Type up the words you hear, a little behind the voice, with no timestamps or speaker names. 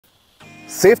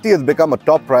Safety has become a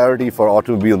top priority for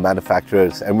automobile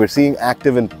manufacturers, and we're seeing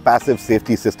active and passive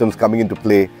safety systems coming into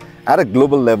play at a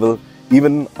global level,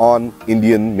 even on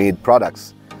Indian-made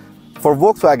products. For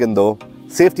Volkswagen, though,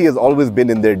 safety has always been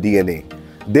in their DNA.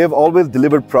 They've always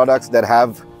delivered products that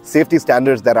have safety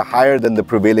standards that are higher than the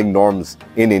prevailing norms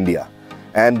in India.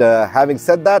 And having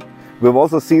said that, we've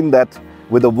also seen that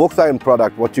with the Volkswagen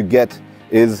product, what you get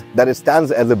is that it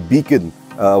stands as a beacon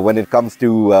when it comes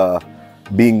to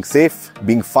being safe,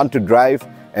 being fun to drive,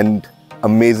 and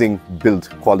amazing build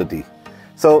quality.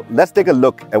 So let's take a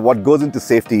look at what goes into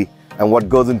safety and what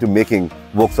goes into making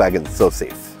Volkswagen so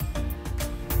safe.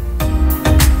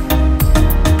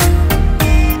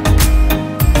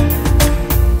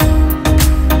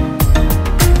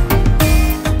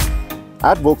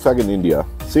 At Volkswagen India,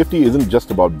 safety isn't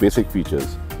just about basic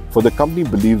features, for the company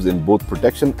believes in both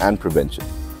protection and prevention.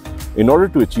 In order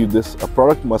to achieve this, a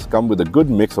product must come with a good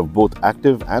mix of both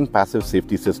active and passive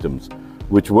safety systems,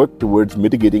 which work towards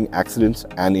mitigating accidents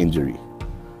and injury.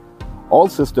 All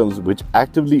systems which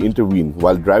actively intervene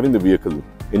while driving the vehicle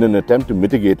in an attempt to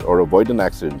mitigate or avoid an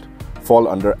accident fall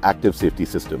under active safety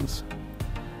systems.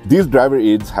 These driver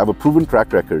aids have a proven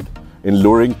track record in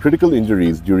lowering critical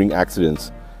injuries during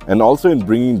accidents and also in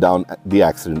bringing down the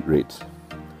accident rate.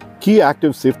 Key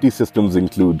active safety systems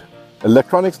include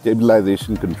Electronic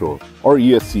Stabilization Control, or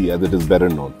ESC as it is better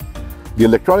known. The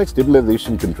Electronic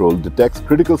Stabilization Control detects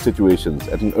critical situations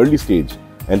at an early stage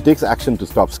and takes action to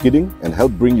stop skidding and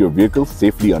help bring your vehicle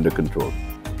safely under control.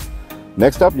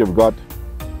 Next up, you've got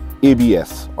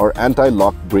ABS, or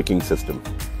Anti-Lock Braking System.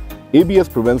 ABS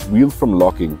prevents wheels from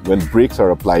locking when brakes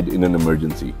are applied in an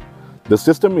emergency. The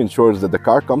system ensures that the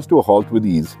car comes to a halt with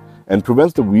ease and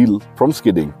prevents the wheel from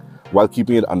skidding while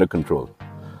keeping it under control.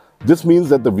 This means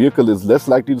that the vehicle is less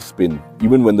likely to spin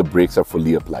even when the brakes are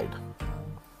fully applied.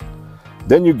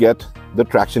 Then you get the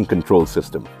Traction Control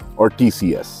System, or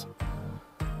TCS.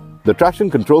 The Traction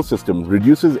Control System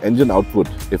reduces engine output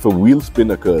if a wheel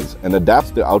spin occurs and adapts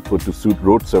the output to suit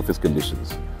road surface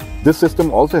conditions. This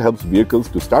system also helps vehicles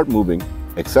to start moving,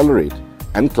 accelerate,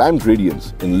 and climb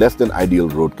gradients in less than ideal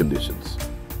road conditions.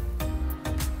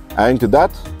 Adding to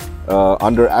that,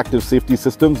 under active safety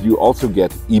systems, you also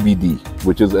get EBD,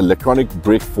 which is Electronic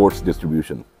Brake Force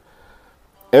Distribution.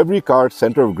 Every car's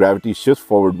center of gravity shifts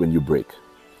forward when you brake.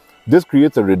 This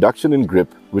creates a reduction in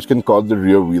grip, which can cause the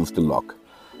rear wheels to lock.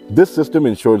 This system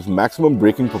ensures maximum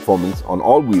braking performance on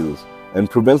all wheels and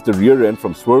prevents the rear end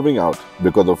from swerving out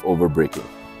because of over-braking.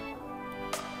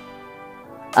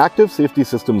 Active safety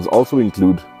systems also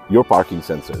include your parking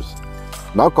sensors.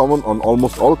 Now common on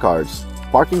almost all cars,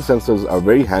 parking sensors are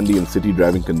very handy in city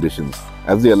driving conditions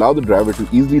as they allow the driver to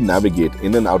easily navigate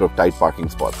in and out of tight parking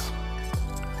spots.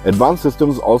 Advanced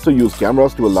systems also use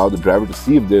cameras to allow the driver to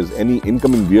see if there's any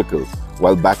incoming vehicle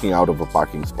while backing out of a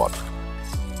parking spot.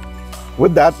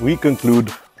 With that, we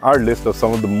conclude our list of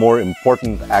some of the more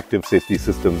important active safety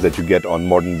systems that you get on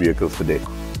modern vehicles today.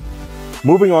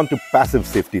 Moving on to passive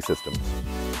safety systems.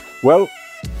 Well,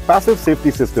 passive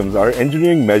safety systems are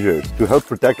engineering measures to help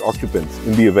protect occupants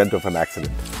in the event of an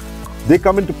accident. They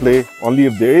come into play only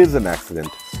if there is an accident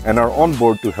and are on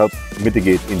board to help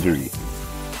mitigate injury.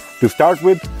 To start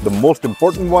with, the most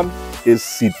important one is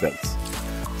seatbelts.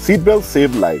 Seatbelts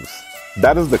save lives.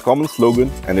 That is the common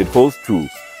slogan, and it holds true,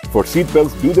 for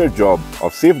seatbelts do their job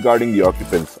of safeguarding the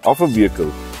occupants of a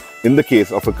vehicle in the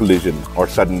case of a collision or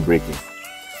sudden braking.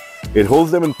 It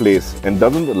holds them in place and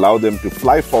doesn't allow them to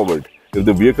fly forward if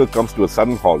the vehicle comes to a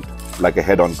sudden halt, like a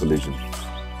head-on collision.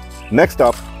 Next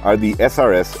up are the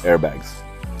SRS airbags.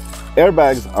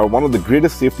 Airbags are one of the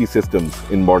greatest safety systems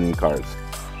in modern cars.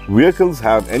 Vehicles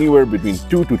have anywhere between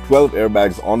 2 to 12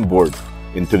 airbags on board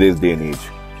in today's day and age.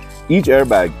 Each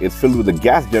airbag is filled with a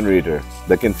gas generator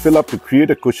that can fill up to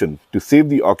create a cushion to save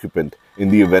the occupant in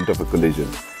the event of a collision.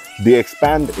 They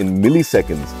expand in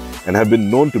milliseconds and have been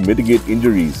known to mitigate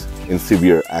injuries in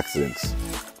severe accidents.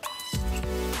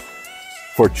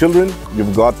 For children,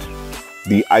 you've got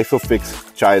the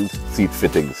ISOFIX child seat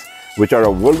fittings, which are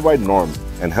a worldwide norm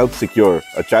and help secure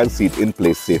a child seat in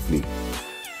place safely.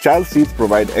 Child seats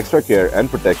provide extra care and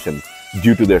protection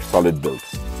due to their solid build.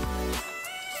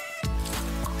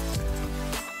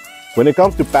 When it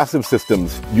comes to passive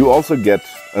systems, you also get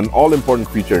an all-important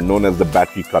feature known as the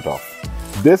battery cutoff.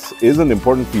 This is an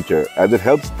important feature as it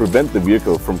helps prevent the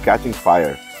vehicle from catching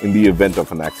fire in the event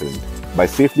of an accident by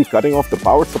safely cutting off the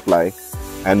power supply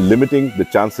and limiting the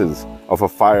chances of a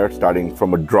fire starting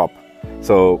from a drop.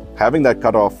 So having that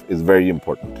cutoff is very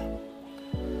important.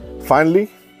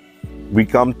 Finally, we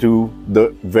come to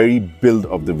the very build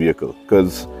of the vehicle,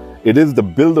 because it is the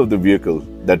build of the vehicle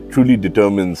that truly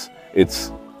determines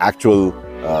its actual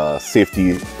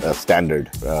safety standard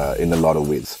in a lot of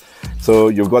ways. So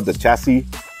you've got the chassis,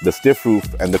 the stiff roof,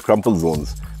 and the crumple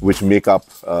zones, which make up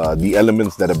the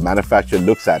elements that a manufacturer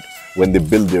looks at when they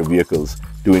build their vehicles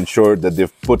to ensure that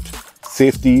they've put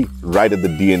safety right at the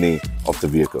DNA of the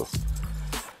vehicle.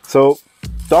 So,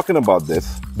 talking about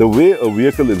this, the way a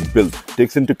vehicle is built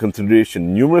takes into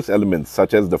consideration numerous elements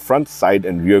such as the front, side,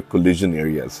 and rear collision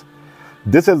areas.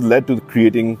 This has led to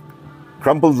creating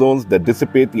crumple zones that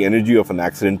dissipate the energy of an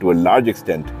accident to a large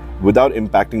extent without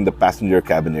impacting the passenger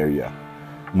cabin area.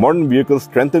 Modern vehicles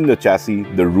strengthen the chassis,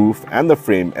 the roof, and the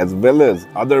frame, as well as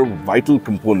other vital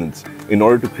components in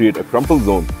order to create a crumple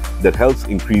zone that helps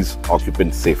increase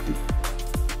occupant safety.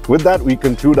 With that, we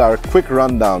conclude our quick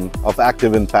rundown of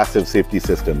active and passive safety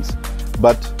systems.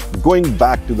 But going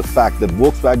back to the fact that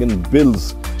Volkswagen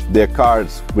builds their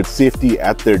cars with safety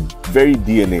at their very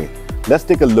DNA, let's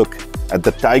take a look at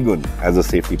the Taigun as a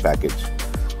safety package.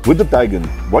 With the Taigun,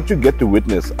 what you get to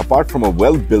witness, apart from a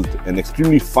well-built and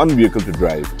extremely fun vehicle to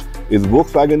drive, is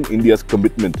Volkswagen India's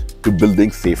commitment to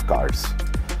building safe cars.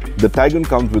 The Taigun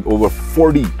comes with over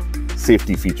 40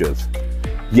 safety features.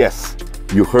 Yes,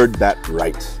 you heard that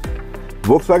right.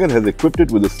 Volkswagen has equipped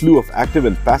it with a slew of active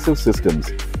and passive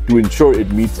systems to ensure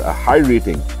it meets a high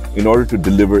rating in order to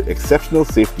deliver exceptional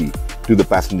safety to the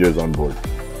passengers on board.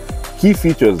 Key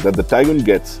features that the Taigun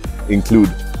gets include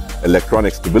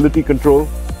electronic stability control,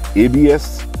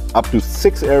 ABS, up to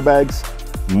 6 airbags,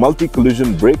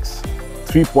 multi-collision brakes,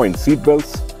 3-point seat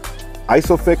belts,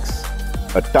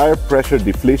 ISOFIX, a tire pressure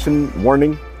deflation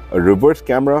warning, a reverse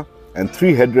camera, and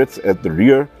 3 headrests at the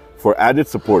rear for added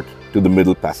support to the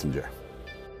middle passenger.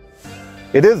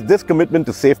 It is this commitment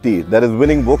to safety that is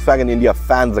winning Volkswagen India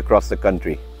fans across the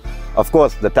country. Of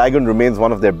course, the Taigun remains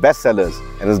one of their best sellers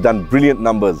and has done brilliant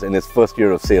numbers in its first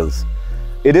year of sales.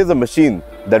 It is a machine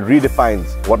that redefines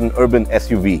what an urban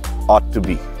SUV ought to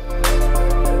be.